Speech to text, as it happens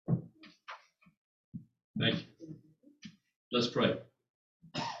Let's pray.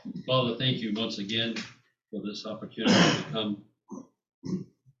 Father, thank you once again for this opportunity to come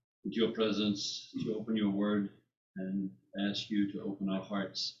with your presence, to open your word, and ask you to open our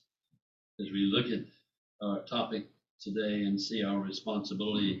hearts as we look at our topic today and see our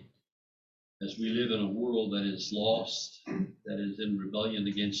responsibility as we live in a world that is lost, that is in rebellion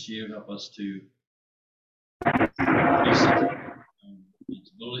against you. Help us to be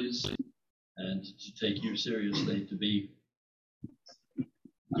responsibilities and to take you seriously, to be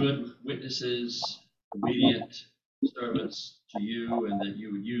good witnesses, obedient servants to you, and that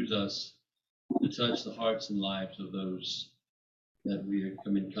you would use us to touch the hearts and lives of those that we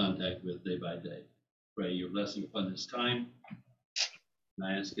come in contact with day by day. Pray your blessing upon this time, and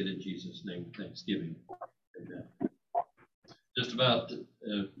I ask it in Jesus' name with thanksgiving. Amen. Just about,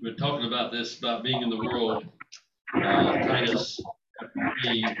 we're talking about this, about being in the world. Titus chapter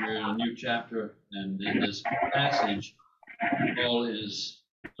 3, we're in a new chapter, and in this passage, Paul is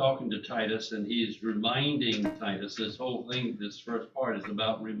talking to Titus, and he's reminding Titus. This whole thing, this first part, is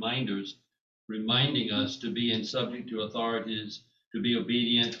about reminders, reminding us to be in subject to authorities, to be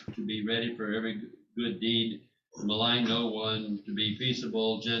obedient, to be ready for every good deed, to malign no one, to be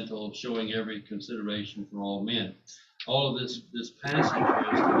peaceable, gentle, showing every consideration for all men. All of this passage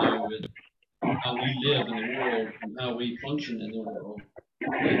has to do with how we live in the world and how we function in the world.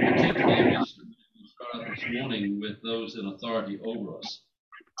 And particularly, we start out this morning with those in authority over us.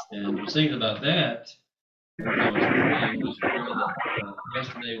 And I was thinking about that when I was praying, was aware that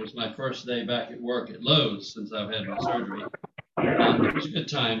yesterday was my first day back at work at Lowe's since I've had my surgery. And it was a good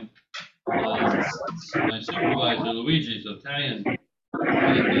time. My supervisor, Luigi, is an Italian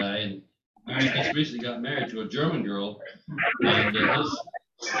guy, and he just recently got married to a German girl. And his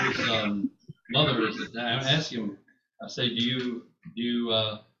mother is Italian. I asked him, I say, do you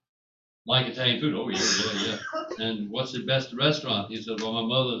like Italian food? Oh, yeah. And what's the best restaurant? He said, well, my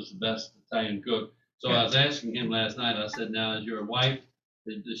mother's the best Italian cook. So I was asking him last night, I said, now, is your wife,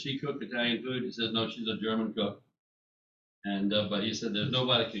 does she cook Italian food? He said, no, she's a German cook. And but he said, there's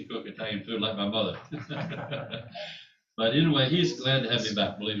nobody can cook Italian food like my mother. But anyway, he's glad to have me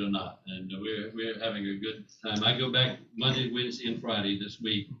back, believe it or not. And we're having a good time. I go back Monday, Wednesday, and Friday this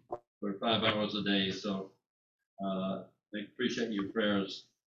week for 5 hours a day. So I appreciate your prayers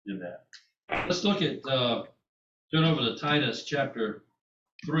in that. Let's look at, turn over to Titus chapter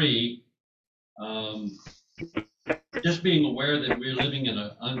 3. Just being aware that we're living in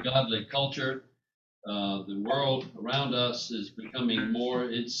an ungodly culture. The world around us is becoming more,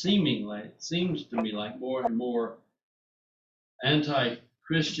 it seems to me like more and more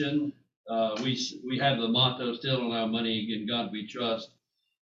anti-Christian. We have the motto, still on our money, in God we trust.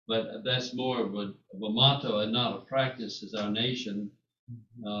 But that's more of a motto and not a practice as our nation.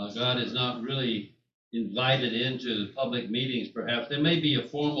 God is not really invited into the public meetings, perhaps. There may be a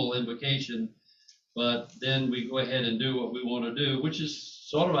formal invocation, but then we go ahead and do what we want to do, which is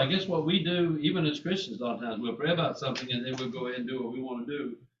sort of, I guess, what we do, even as Christians, a lot of times. We'll pray about something, and then we'll go ahead and do what we want to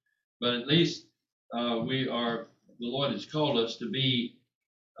do. But at least the Lord has called us to be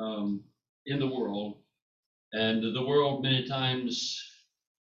in the world, and the world many times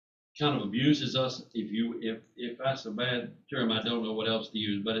kind of abuses us. If that's a bad term, I don't know what else to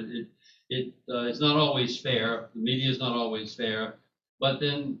use, but it's not always fair. The media is not always fair, but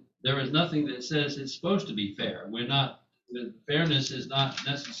then there is nothing that says it's supposed to be fair. Fairness is not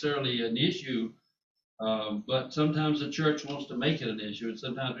necessarily an issue, but sometimes the church wants to make it an issue, and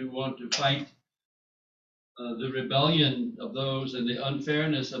sometimes we want to fight the rebellion of those and the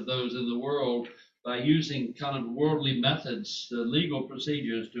unfairness of those in the world by using kind of worldly methods, legal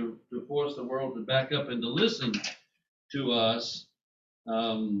procedures to force the world to back up and to listen to us.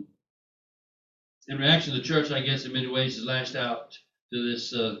 In reaction, the church, I guess, in many ways has lashed out to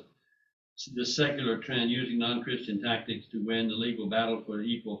this secular trend, using non-Christian tactics to win the legal battle for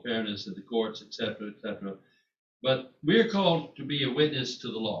equal fairness in the courts, etc., etc. But we're called to be a witness to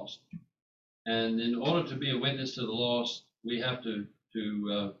the lost. And in order to be a witness to the lost, we have to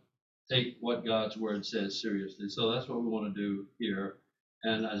take what God's word says seriously. So that's what we want to do here.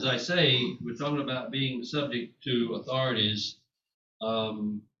 And as I say, we're talking about being subject to authorities.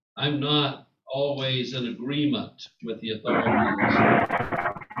 I'm not always in agreement with the authorities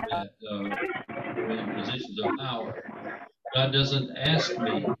that are in positions of power. God doesn't ask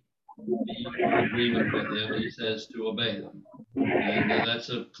me to be in agreement with them. He says to obey them. And that's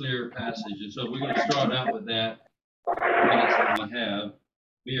a clear passage. And so we're going to start out with that minutes that we have.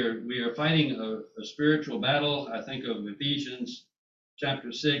 We are fighting a spiritual battle. I think of Ephesians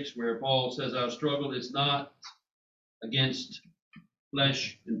chapter 6, where Paul says our struggle is not against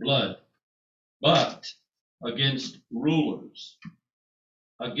flesh and blood, but against rulers,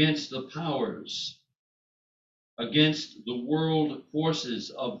 against the powers, against the world forces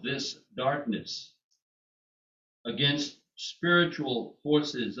of this darkness, against spiritual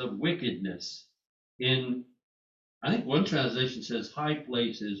forces of wickedness in, I think one translation says high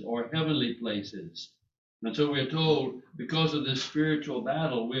places or heavenly places. And so we're told, because of this spiritual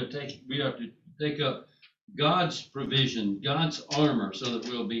battle, we are to take up God's provision, God's armor, so that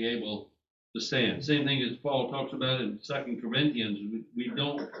we'll be able to stand. Same thing as Paul talks about in 2 Corinthians. We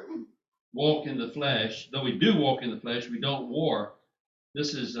don't walk in the flesh. Though we do walk in the flesh, we don't war.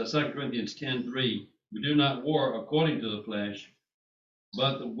 This is 2 Corinthians 10:3. We do not war according to the flesh,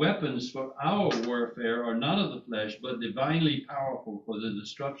 but the weapons for our warfare are not of the flesh, but divinely powerful for the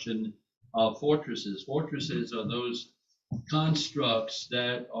destruction of fortresses. Fortresses are those constructs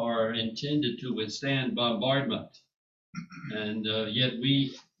that are intended to withstand bombardment, and yet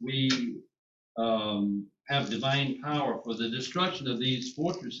we have divine power for the destruction of these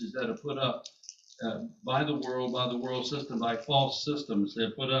fortresses that are put up by the world system, by false systems.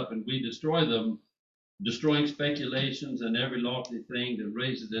 They're put up, and we destroy them, destroying speculations and every lofty thing that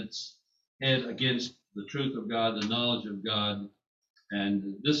raises its head against the truth of God, the knowledge of God.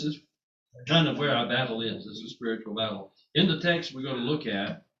 And this is kind of where our battle is. This is a spiritual battle. In the text we're going to look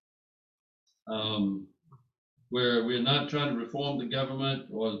at, where we're not trying to reform the government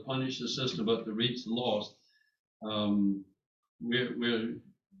or punish the system, but to reach the lost.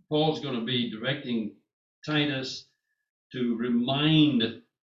 Paul's going to be directing Titus to remind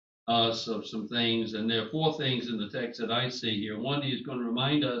us of some things, and there are 4 things in the text that I see here. One, he's going to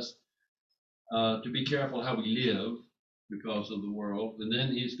remind us to be careful how we live because of the world, and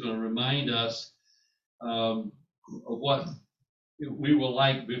then he's going to remind us of what we were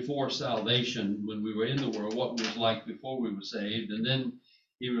like before salvation, when we were in the world, what it was like before we were saved, and then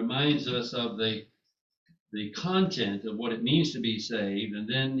he reminds us of the content of what it means to be saved, and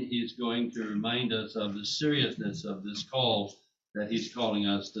then he's going to remind us of the seriousness of this call that he's calling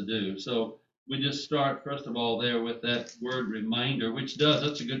us to do. So we just start, first of all, there with that word reminder, which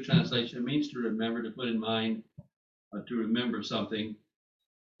that's a good translation. It means to remember, to put in mind, to remember something.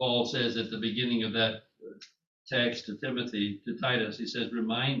 Paul says at the beginning of that text to Titus, he says,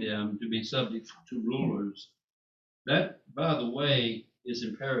 remind them to be subject to rulers. That, by the way, is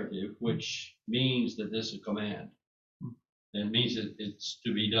imperative, which means that this is a command. It means that it's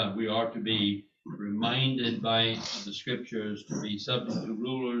to be done. We are to be reminded by the scriptures to be subject to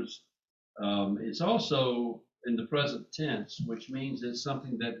rulers. It's also in the present tense, which means it's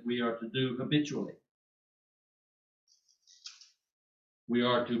something that we are to do habitually. We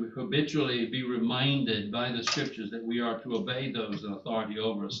are to habitually be reminded by the scriptures that we are to obey those in authority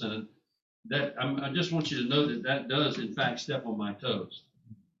over us. And that I just want you to know that does, in fact, step on my toes.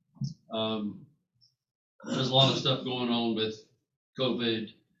 There's a lot of stuff going on with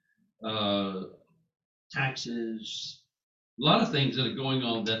COVID, taxes, a lot of things that are going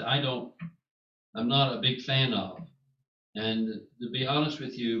on that I'm not a big fan of. And to be honest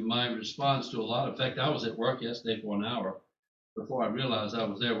with you, my response to a lot of, in fact, I was at work yesterday for an hour before I realized I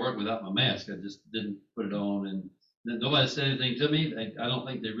was there working without my mask. I just didn't put it on, and nobody said anything to me. I don't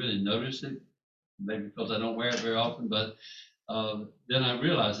think they really noticed it, maybe because I don't wear it very often. But then I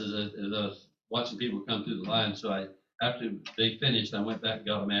realized as I was watching people come through the line, so after they finished, I went back and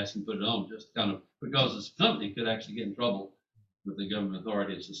got a mask and put it on, just kind of because this company could actually get in trouble with the government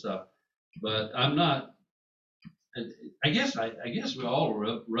authorities and stuff. But I'm not. I guess we're all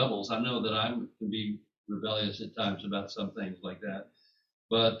rebels. I know that I can be rebellious at times about some things like that.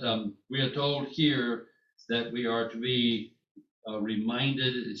 But we are told here that we are to be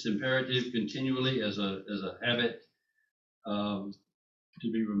reminded. It's imperative continually as a habit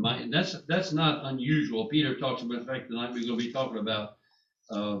to be reminded. That's not unusual. Peter talks about, in fact, tonight we're going to be talking about.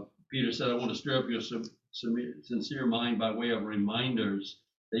 Peter said, "I want to stir up your sincere mind by way of reminders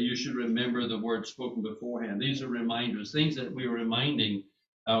that you should remember the words spoken beforehand." These are reminders, things that we are reminding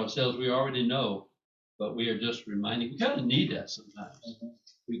ourselves we already know, but we are just reminding. We kind of need that sometimes.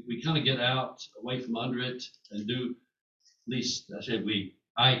 We kind of get out away from under it and do, at least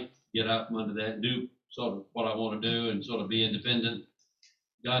I get out from under that and do sort of what I want to do and sort of be independent.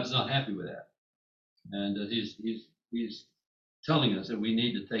 God's not happy with that. And he's telling us that we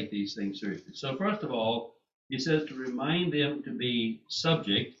need to take these things seriously. So first of all, he says to remind them to be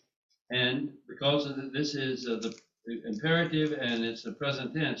subject, and because this is the imperative and it's the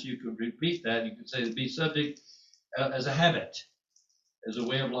present tense, you could repeat that. You could say to be subject as a habit, as a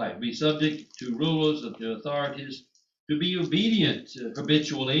way of life. Be subject to rulers, to authorities, to be obedient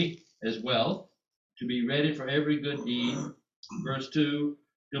habitually as well, to be ready for every good deed. Verse 2,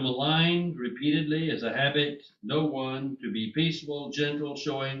 to malign repeatedly as a habit, no one, to be peaceable, gentle,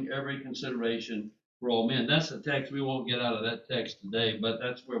 showing every consideration for all men. That's a text. We won't get out of that text today, but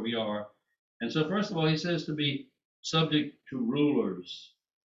that's where we are. And so, first of all, he says to be subject to rulers.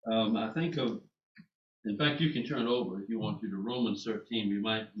 I think of, in fact, you can turn over if you want to Romans 13. We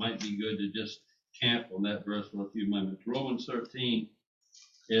might be good to just camp on that verse for a few moments. Romans 13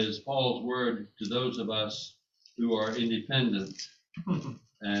 is Paul's word to those of us who are independent.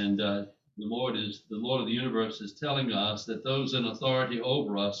 And the Lord of the universe is telling us that those in authority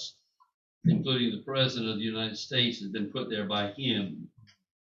over us, including the President of the United States, has been put there by him.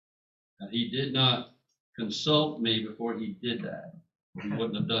 He did not consult me before he did that. He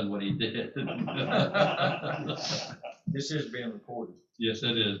wouldn't have done what he did. This is being recorded. Yes,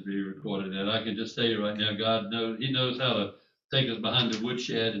 it is being recorded. And I can just tell you right now, God knows, he knows how to take us behind the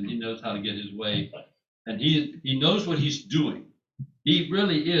woodshed, and he knows how to get his way. And he knows what he's doing. He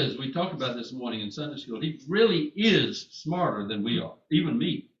really is. We talked about this morning in Sunday school. He really is smarter than we are, even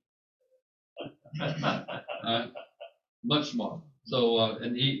me. Much smarter. So,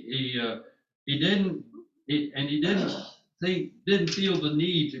 and he didn't feel the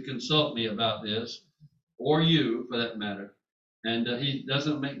need to consult me about this, or you for that matter. And he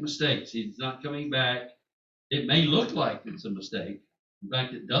doesn't make mistakes. He's not coming back. It may look like it's a mistake. In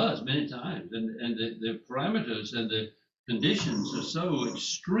fact, it does many times. And the parameters and the conditions are so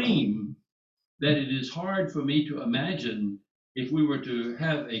extreme that it is hard for me to imagine if we were to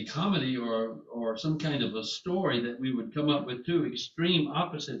have a comedy or some kind of a story that we would come up with two extreme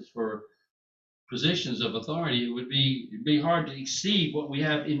opposites for positions of authority. It would be hard to exceed what we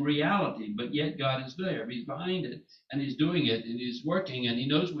have in reality, but yet God is there. He's behind it, and he's doing it, and he's working, and he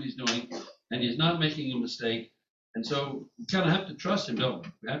knows what he's doing, and he's not making a mistake. And so we kind of have to trust him, don't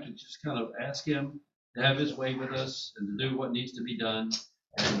we? We have to just kind of ask him to have his way with us and to do what needs to be done,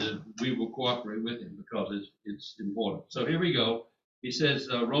 and we will cooperate with him because it's important. So here we go. He says,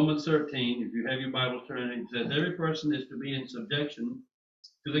 Romans 13, if you have your Bible turned, he says, every person is to be in subjection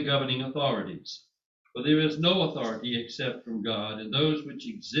to the governing authorities. For there is no authority except from God, and those which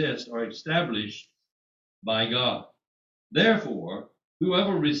exist are established by God. Therefore,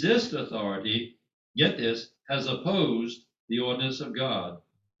 whoever resists authority, get this, has opposed the ordinance of God,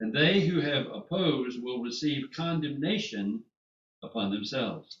 and they who have opposed will receive condemnation upon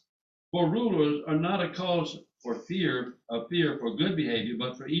themselves. For rulers are not a cause for fear for good behavior,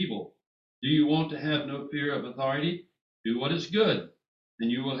 but for evil. Do you want to have no fear of authority? Do what is good,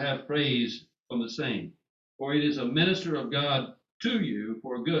 and you will have praise from the same. For it is a minister of God to you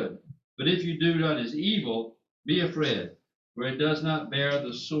for good. But if you do what is evil, be afraid, for it does not bear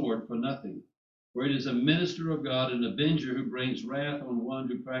the sword for nothing. For it is a minister of God, an avenger who brings wrath on one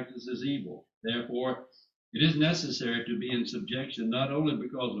who practices evil. Therefore, it is necessary to be in subjection, not only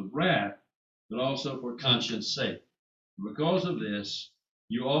because of wrath, but also for conscience sake. Because of this,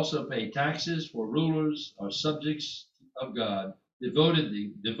 you also pay taxes, for rulers are subjects of God,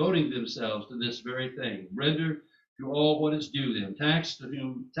 devoting themselves to this very thing. Render to all what is due them. Tax to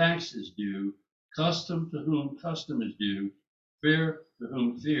whom tax is due, custom to whom custom is due, fear to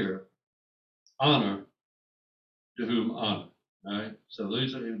whom fear, honor to whom honor. All right. So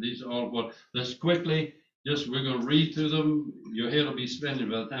these are all what. Let's quickly we're going to read through them. Your head will be spinning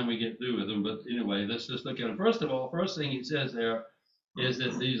by the time we get through with them. But anyway, let's just look at them. First of all, first thing he says there is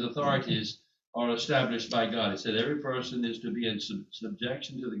that these authorities are established by God. He said every person is to be in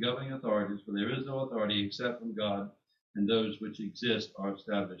subjection to the governing authorities, for there is no authority except from God, and those which exist are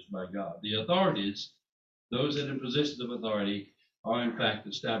established by God. The authorities, those that are in positions of authority, are in fact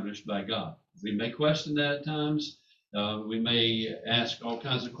established by God. We may question that at times. We may ask all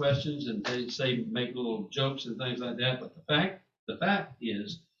kinds of questions and make little jokes and things like that. But the fact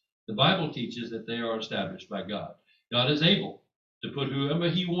is, the Bible teaches that they are established by God. God is able to put whoever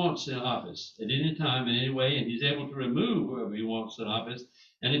he wants in office at any time, in any way, and he's able to remove whoever he wants in office.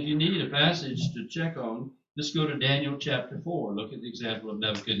 And if you need a passage to check on, just go to Daniel chapter 4. Look at the example of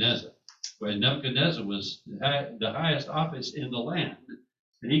Nebuchadnezzar, where Nebuchadnezzar was the highest office in the land.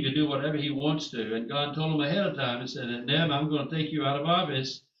 And he could do whatever he wants to. And God told him ahead of time and said, Neb, I'm going to take you out of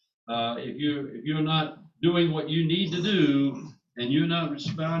office. If you're not doing what you need to do and you're not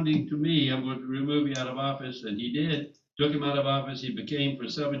responding to me, I'm going to remove you out of office. And he did. Took him out of office. He became for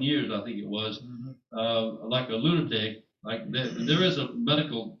 7 years, I think it was, like a lunatic. Like there is a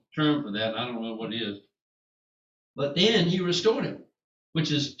medical term for that. I don't know what it is. But then he restored him,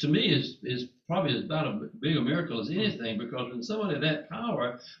 which is, to me, is probably about as big a miracle as anything, because when somebody of that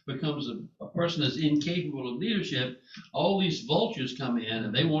power becomes a person that's incapable of leadership, all these vultures come in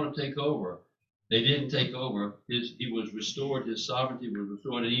and they want to take over. They didn't take over. He was restored. His sovereignty was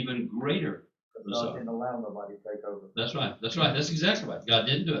restored, and even greater. God didn't allow nobody to take over. That's right. That's right. That's exactly right. God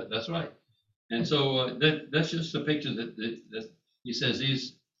didn't do it. That's right. And so that's just a picture that he says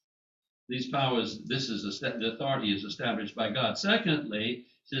these powers, the authority is established by God. Secondly,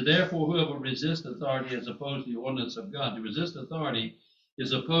 so therefore whoever resists authority is opposed to the ordinance of God. To resist authority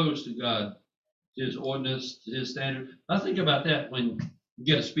is opposed to God, his ordinance, his standard. I think about that when you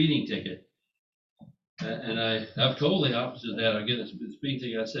get a speeding ticket. And I've told the officers that I get a speeding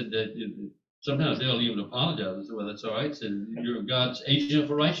ticket. I said that sometimes they'll even apologize. I said, well, that's all right. I said, you're God's agent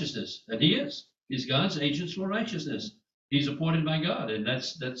for righteousness. And he is. He's God's agent for righteousness. He's appointed by God. And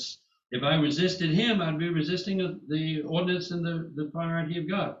that's if I resisted him, I'd be resisting the ordinance and the priority of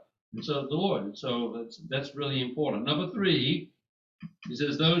God. And so the Lord. And so that's really important. Number 3, he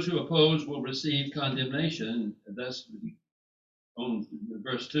says, those who oppose will receive condemnation. That's on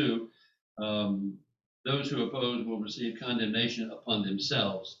verse 2. Those who oppose will receive condemnation upon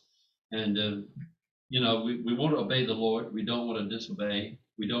themselves. And, we want to obey the Lord. We don't want to disobey.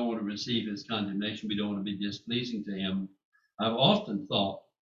 We don't want to receive his condemnation. We don't want to be displeasing to him. I've often thought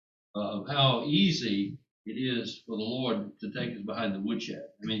of how easy it is for the Lord to take us behind the woodshed.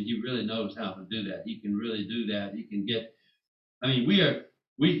 I mean, he really knows how to do that. He can really do that. He can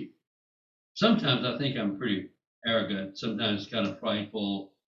sometimes I think I'm pretty arrogant, sometimes kind of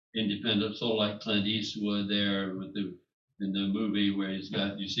prideful, independent, sort of like Clint Eastwood there in the movie where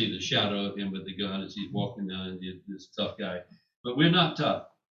you see the shadow of him with the gun as he's walking down, this tough guy. But we're not tough.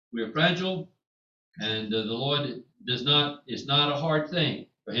 We're fragile, and the Lord it's not a hard thing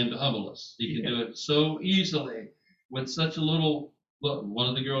for him to humble us. He can do it so easily with such a little look. One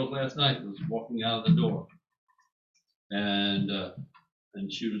of the girls last night was walking out of the door, and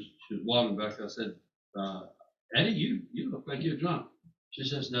she was walking back. I said, Eddie, you look like you're drunk. She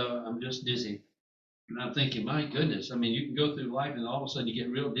says, no, I'm just dizzy. And I'm thinking, my goodness, I mean, you can go through life and all of a sudden you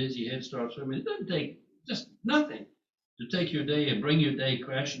get real dizzy, head starts swimming. It doesn't take just nothing to take your day and bring your day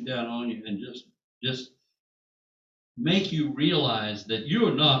crashing down on you and just make you realize that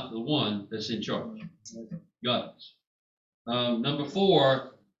you're not the one that's in charge. God is. Number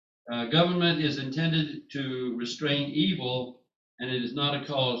 4, government is intended to restrain evil, and it is not a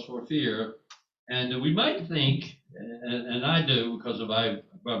cause for fear. And we might think, and I do because I'm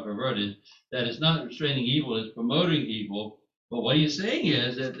perverted, that it's not restraining evil, it's promoting evil. But what he's saying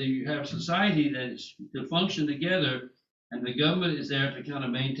is that you have society that is to function together, and the government is there to kind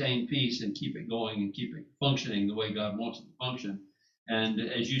of maintain peace and keep it going and keep it functioning the way God wants it to function. And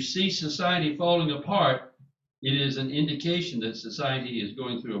as you see society falling apart, it is an indication that society is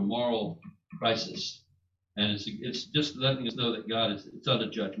going through a moral crisis. And it's just letting us know that it's under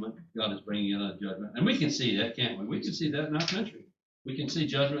judgment. God is bringing in a judgment. And we can see that, can't we? We can see that in our country. We can see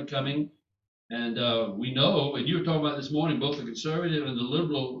judgment coming. And we know, and you were talking about this morning, both the conservative and the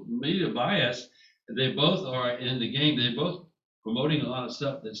liberal media bias, they both are in the game. They're both promoting a lot of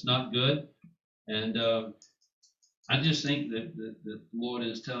stuff that's not good. And I just think that the Lord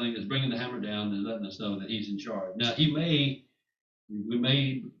is bringing the hammer down and letting us know that he's in charge. Now, he may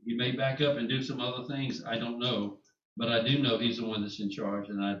back up and do some other things. I don't know. But I do know he's the one that's in charge.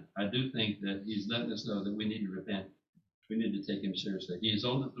 And I do think that he's letting us know that we need to repent. We need to take him seriously. He is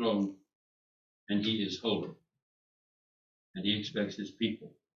on the throne, and he is holy. And he expects his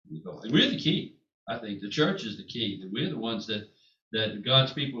people to be holy. And we're the key. I think the church is the key. That we're the ones that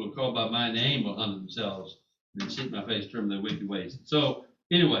God's people who are called by my name will humble themselves and seek my face, turn their wicked ways. So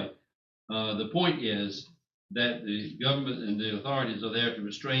anyway, the point is that the government and the authorities are there to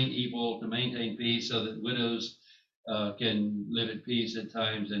restrain evil, to maintain peace, so that widows can live at peace at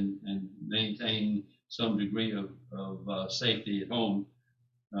times and maintain some degree of safety at home,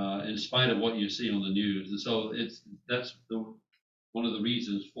 in spite of what you see on the news. And so that's one of the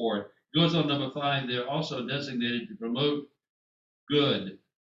reasons for it. Goes on number 5. They're also designated to promote good.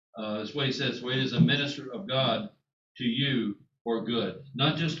 That's what he says. For it is a minister of God to you for good,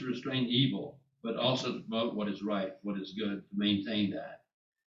 not just to restrain evil, but also to promote what is right, what is good, to maintain that.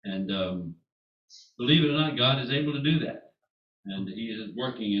 And believe it or not, God is able to do that, and he is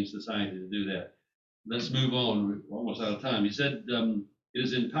working in society to do that. Let's move on. We're almost out of time. He said, it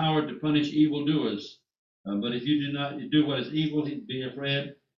is empowered to punish evildoers, but if you do not do what is evil, be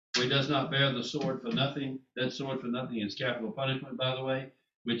afraid, for he does not bear the sword for nothing. That sword for nothing is capital punishment, by the way,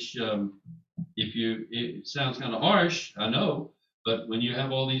 which it sounds kind of harsh, I know, but when you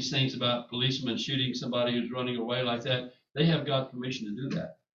have all these things about policemen shooting somebody who's running away like that, they have God's permission to do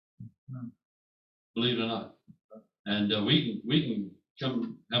that. Believe it or not. And we can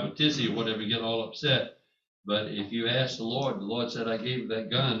come have a tizzy or whatever, get all upset. But if you ask the Lord said, I gave that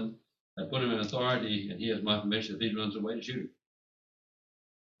gun I put him in authority, and he has my permission if he runs away to shoot him.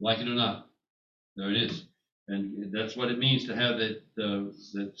 Like it or not, there it is. And that's what it means to have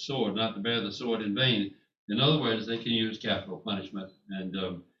that sword, not to bear the sword in vain. In other words, they can use capital punishment, and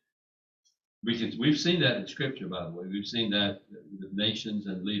we've seen that in Scripture, by the way. We've seen that with nations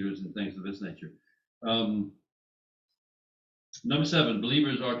and leaders and things of this nature. Number 7,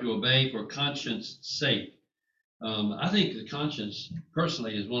 believers are to obey for conscience sake. I think the conscience,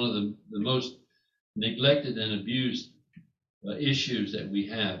 personally, is one of the most neglected and abused issues that we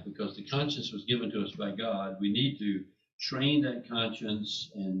have, because the conscience was given to us by God. We need to train that conscience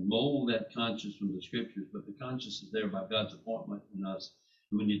and mold that conscience from the Scriptures, but the conscience is there by God's appointment in us,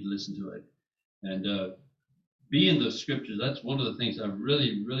 and we need to listen to it. And being the Scriptures, that's one of the things I've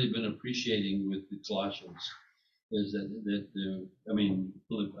really been appreciating with the Colossians, is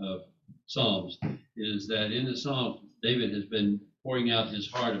Psalms, is that in the Psalms, David has been pouring out his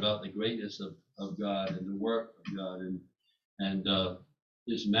heart about the greatness of God and the work of God and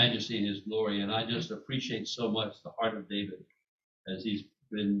his majesty and his glory. And I just appreciate so much the heart of David as he's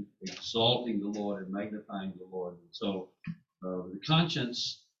been exalting the Lord and magnifying the Lord. And so the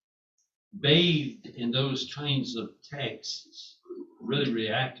conscience bathed in those kinds of texts really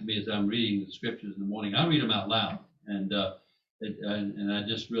react to me as I'm reading the Scriptures in the morning. I read them out loud, and I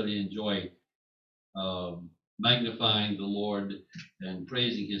just really enjoy magnifying the Lord and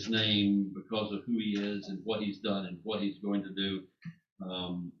praising his name because of who he is and what he's done and what he's going to do.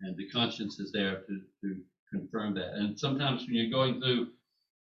 And the conscience is there to confirm that. And sometimes when you're going through,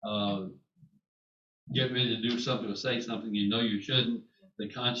 getting ready to do something or say something you know you shouldn't, the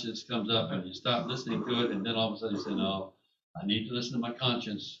conscience comes up and you stop listening to it, and then all of a sudden you say, no, I need to listen to my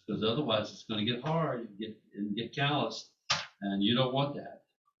conscience, because otherwise it's going to get hard and get calloused, and you don't want that.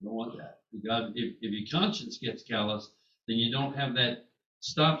 You don't want that. God, if your conscience gets calloused, then you don't have that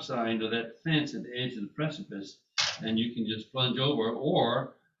stop sign or that fence at the edge of the precipice, and you can just plunge over,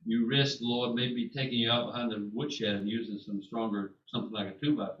 or you risk the Lord maybe taking you out behind the woodshed and using some stronger, something like a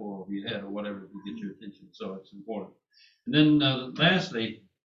 2x4 over your head or whatever to get your attention. So it's important. And then lastly,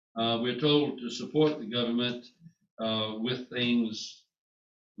 we're told to support the government with things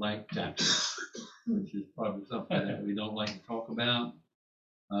like taxes, which is probably something that we don't like to talk about.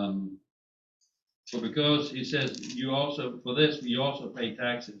 So because he says you also pay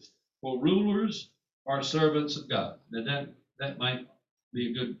taxes, for rulers are servants of God. Now that might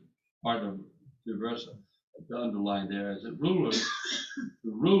be a good part of the verse to underline there, is that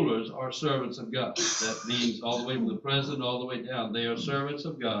the rulers are servants of God. That means all the way from the president all the way down, they are servants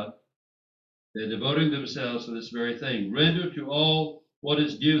of God. They're devoting themselves to this very thing. Render to all what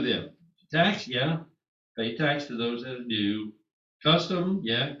is due them. Tax, yeah, pay tax to those that are due. Custom,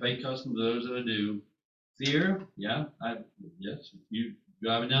 yeah, pay custom to those that are due. Fear, yeah, yes. You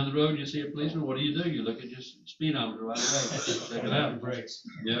driving down the road, you see a policeman, what do? You look at your speedometer right away. Check it out.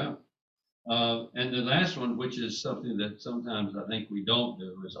 Yeah. And the last one, which is something that sometimes I think we don't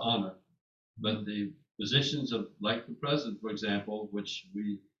do, is honor. But the positions of, like the president, for example, which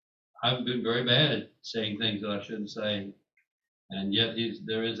I've been very bad at saying things that I shouldn't say, and yet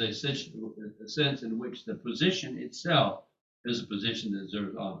there is a sense in which the position itself is a position that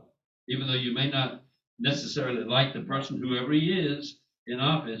deserves honor. Even though you may not necessarily like the person, whoever he is in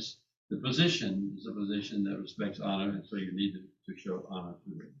office, the position is a position that respects honor, and so you need to show honor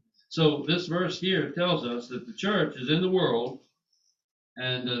to it. So this verse here tells us that the church is in the world,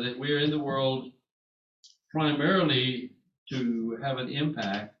 and that we are in the world primarily to have an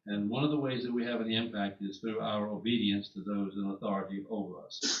impact, and one of the ways that we have an impact is through our obedience to those in authority over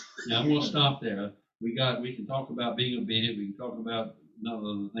us. Now I'm going to stop there. We can talk about being obedient. We can talk about none of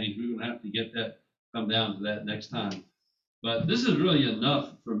those things. We're going to have to come down to that next time. But this is really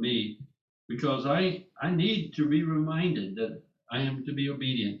enough for me, because I need to be reminded that I am to be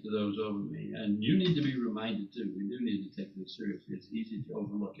obedient to those over me, and you need to be reminded too. We do need to take this seriously. It's easy to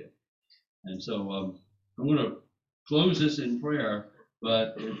overlook it. And so I'm going to close this in prayer,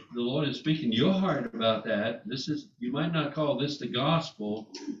 but if the Lord is speaking to your heart about that, you might not call this the gospel,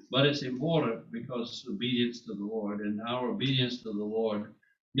 but it's important because it's obedience to the Lord, and our obedience to the Lord.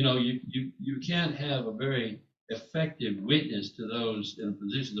 You can't have a very effective witness to those in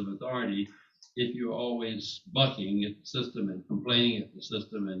positions of authority if you're always bucking at the system and complaining at the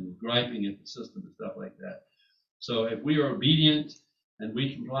system and griping at the system and stuff like that. So if we are obedient and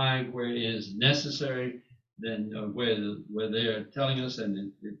we comply where it is necessary, then where they're telling us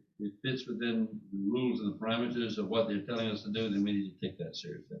and it fits within the rules and the parameters of what they're telling us to do, then we need to take that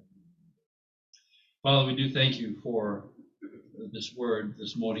seriously. Father, we do thank you for this word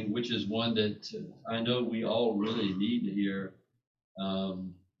this morning, which is one that I know we all really need to hear.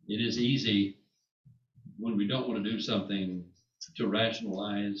 it is easy when we don't want to do something to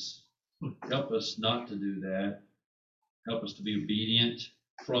rationalize. Help us not to do that. Help us to be obedient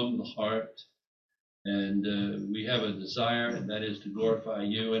from the heart. And we have a desire, and that is to glorify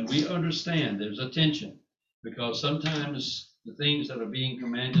you. And we understand there's a tension because sometimes the things that are being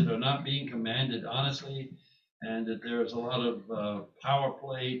commanded are not being commanded honestly, and that there's a lot of power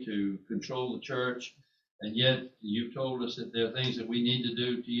play to control the church. And yet you've told us that there are things that we need to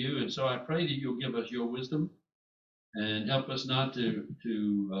do to you. And so I pray that you'll give us your wisdom and help us not to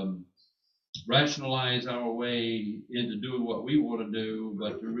rationalize our way into doing what we want to do,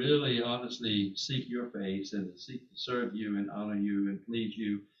 but to really honestly seek your face and to seek to serve you and honor you and please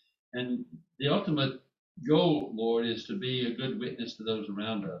you. And the ultimate goal, Lord, is to be a good witness to those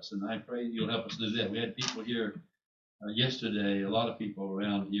around us. And I pray you'll help us do that. We had people here yesterday, a lot of people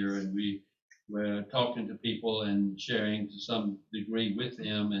around here, and we were talking to people and sharing to some degree with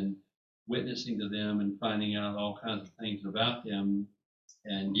them and witnessing to them and finding out all kinds of things about them.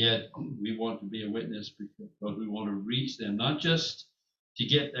 And yet we want to be a witness because we want to reach them, not just to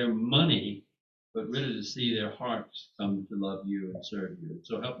get their money, but really to see their hearts come to love you and serve you.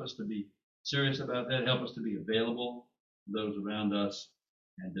 So help us to be serious about that. Help us to be available to those around us.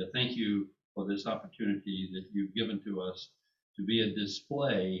 And thank you for this opportunity that you've given to us to be a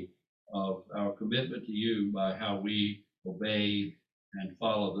display of our commitment to you by how we obey and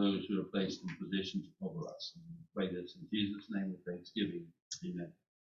follow those who are placed in positions over us. And we pray this in Jesus' name with thanksgiving. Amen.